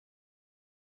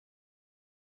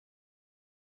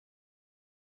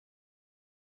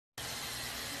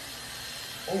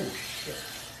Oh shit.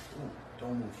 Ooh,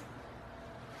 don't move.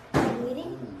 I'm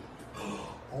waiting.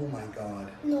 Oh my god.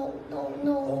 No.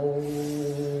 Oh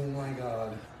my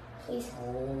god. Please.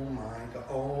 Oh my god.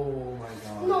 Oh my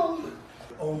god. No.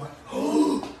 Oh my.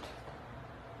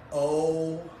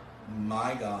 Oh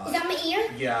my god. Is that my ear?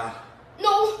 Yeah.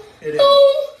 No. It is.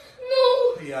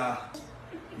 No. Yeah.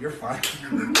 You're fine.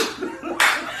 You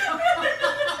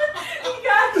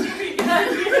got to be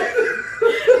done.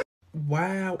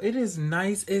 Wow, it is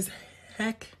nice as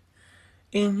heck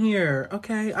in here.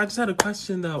 Okay, I just had a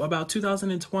question though about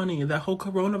 2020, that whole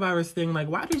coronavirus thing. Like,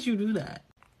 why did you do that?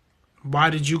 Why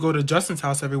did you go to Justin's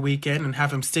house every weekend and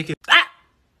have him stick it? Ah!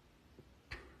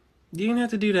 You didn't have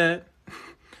to do that.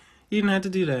 You didn't have to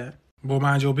do that. Well,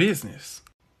 mind your business.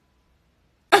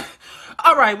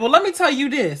 All right, well, let me tell you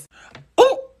this.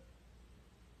 Oh!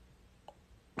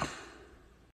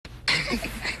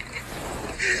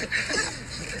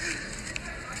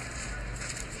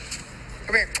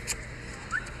 Come here.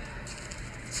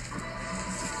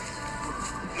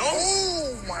 No!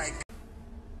 Oh my.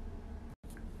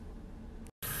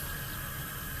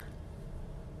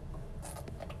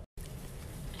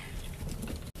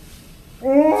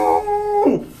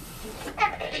 Oh!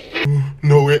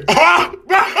 No way.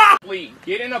 Please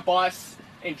get in a bus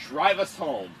and drive us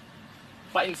home.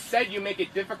 But instead you make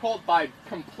it difficult by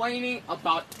complaining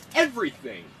about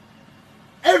everything.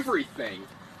 Everything.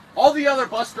 All the other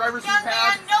bus drivers we've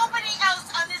had. Young man, nobody else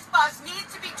on this bus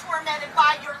needs to be tormented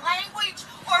by your language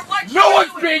or what No you're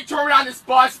one's doing. being tormented on this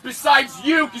bus besides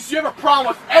you, because you have a problem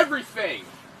with everything.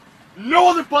 No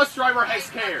other bus driver has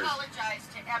cared. I apologize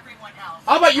to everyone else.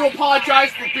 How about you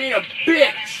apologize for being a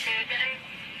bitch?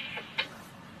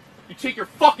 You take your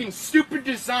fucking stupid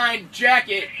design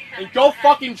jacket and go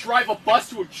fucking drive a bus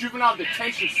to a juvenile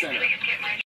detention center.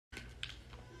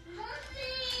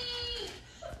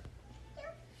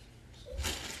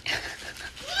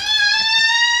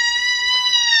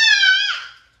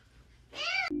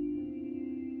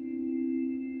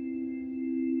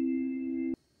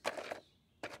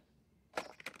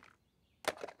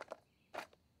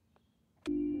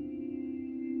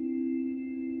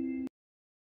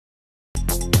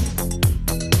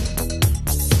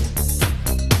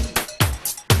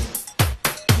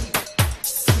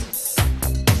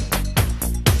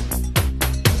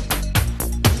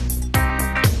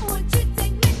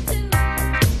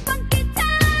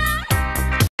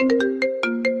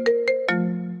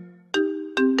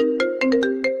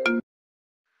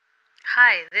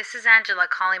 Hi, this is Angela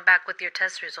calling back with your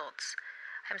test results.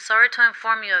 I'm sorry to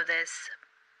inform you of this,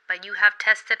 but you have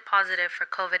tested positive for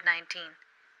COVID-19.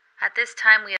 At this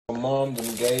time, we My mom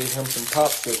then gave him some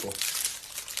popsicle.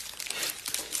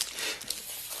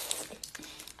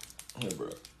 Hey, bro.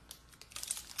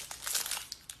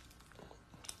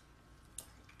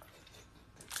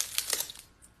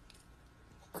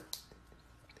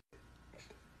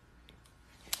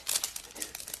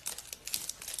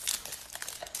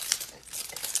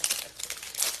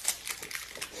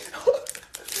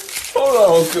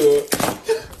 Hold on, good.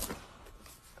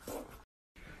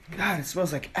 God, it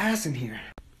smells like ass in here.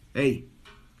 Hey,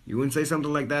 you wouldn't say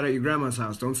something like that at your grandma's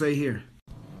house. Don't say here.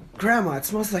 Grandma, it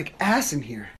smells like ass in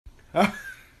here.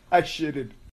 I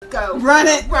shitted. Go. Run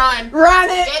it. Run. Run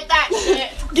it. Get that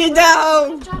shit. Get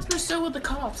down. Jasper's still with the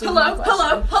cops. Hello.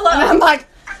 Hello. And I'm like,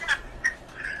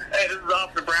 Hey, this is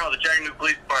Officer Brown with the Chattanooga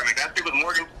Police Department. Can I speak with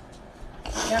Morgan?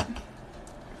 Yep.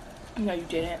 No, you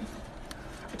didn't.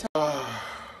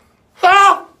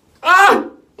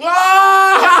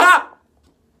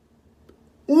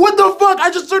 What the fuck?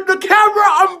 I just turned the camera.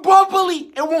 I'm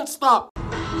bubbly. It won't stop.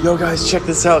 Yo guys, check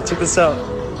this out,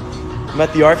 I'm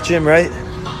at the ARF gym, right?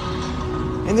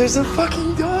 And there's a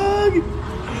fucking dog!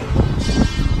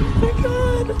 Oh my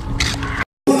god!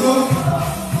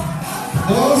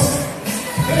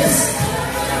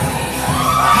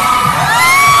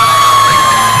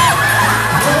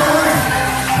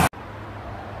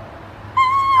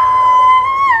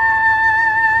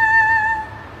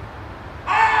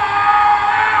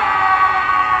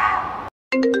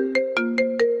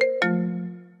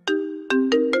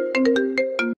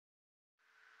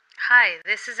 Hi,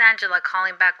 this is Angela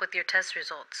calling back with your test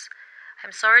results.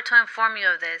 I'm sorry to inform you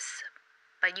of this,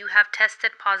 but you have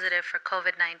tested positive for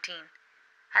COVID-19.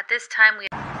 At this time, we...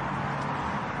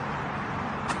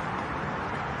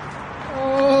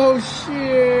 Oh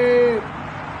shit!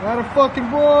 Not a fucking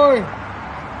boy!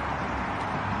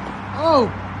 Oh!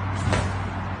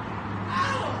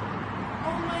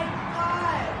 Oh my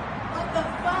god. What the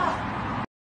fuck?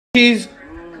 Cheese!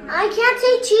 I can't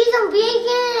say cheese, I'm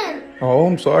vegan. Oh,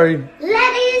 I'm sorry.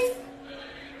 Lettuce.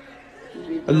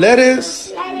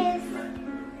 Lettuce! Lettuce.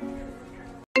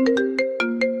 Hi,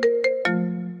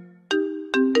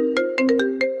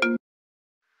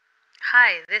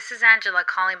 this is Angela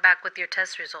calling back with your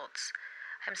test results.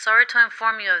 I'm sorry to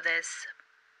inform you of this,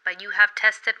 but you have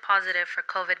tested positive for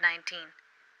COVID-19.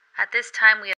 At this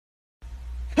time, we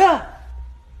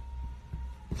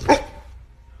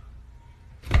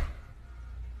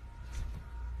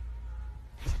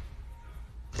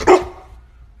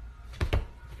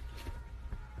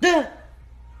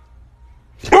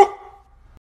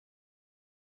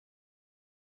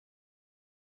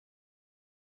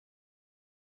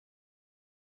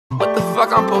What the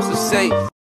fuck I'm supposed to say?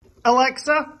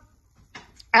 Alexa,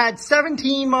 add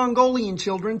 17 Mongolian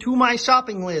children to my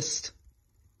shopping list.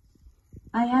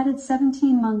 I added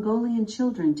 17 Mongolian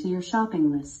children to your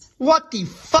shopping list. What the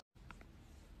fuck?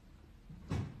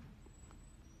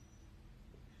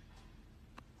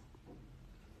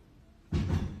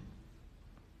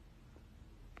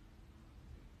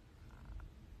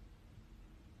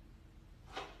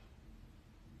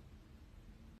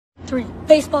 Three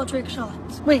baseball trick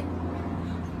shots. Wait.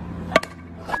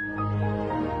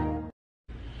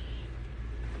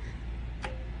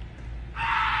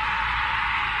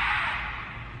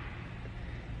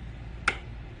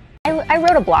 I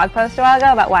wrote a blog post a while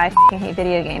ago about why I f***ing hate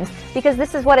video games. Because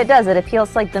this is what it does. It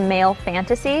appeals to like the male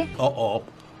fantasy. Uh-oh.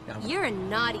 You're a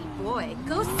naughty boy.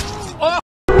 Go.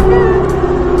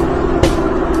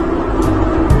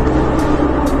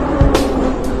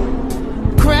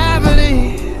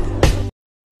 Gravity.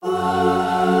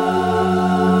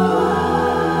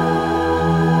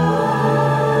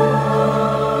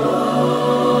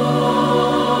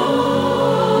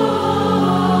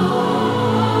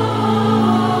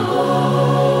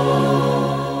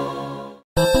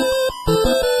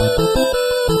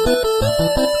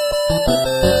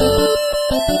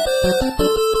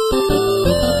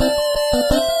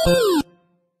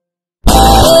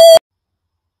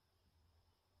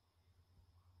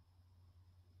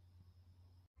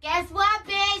 Guess what,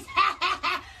 bitch?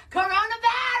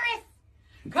 Coronavirus!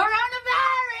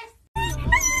 Coronavirus!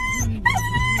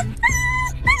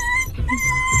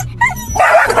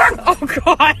 Oh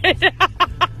God.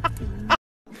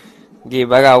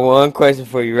 Gabe, I got one question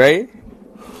for you, right?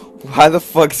 Why the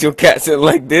fuck's your cat sitting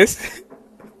like this?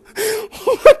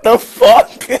 What the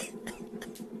fuck?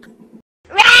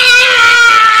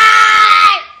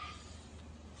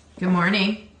 Good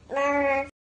morning.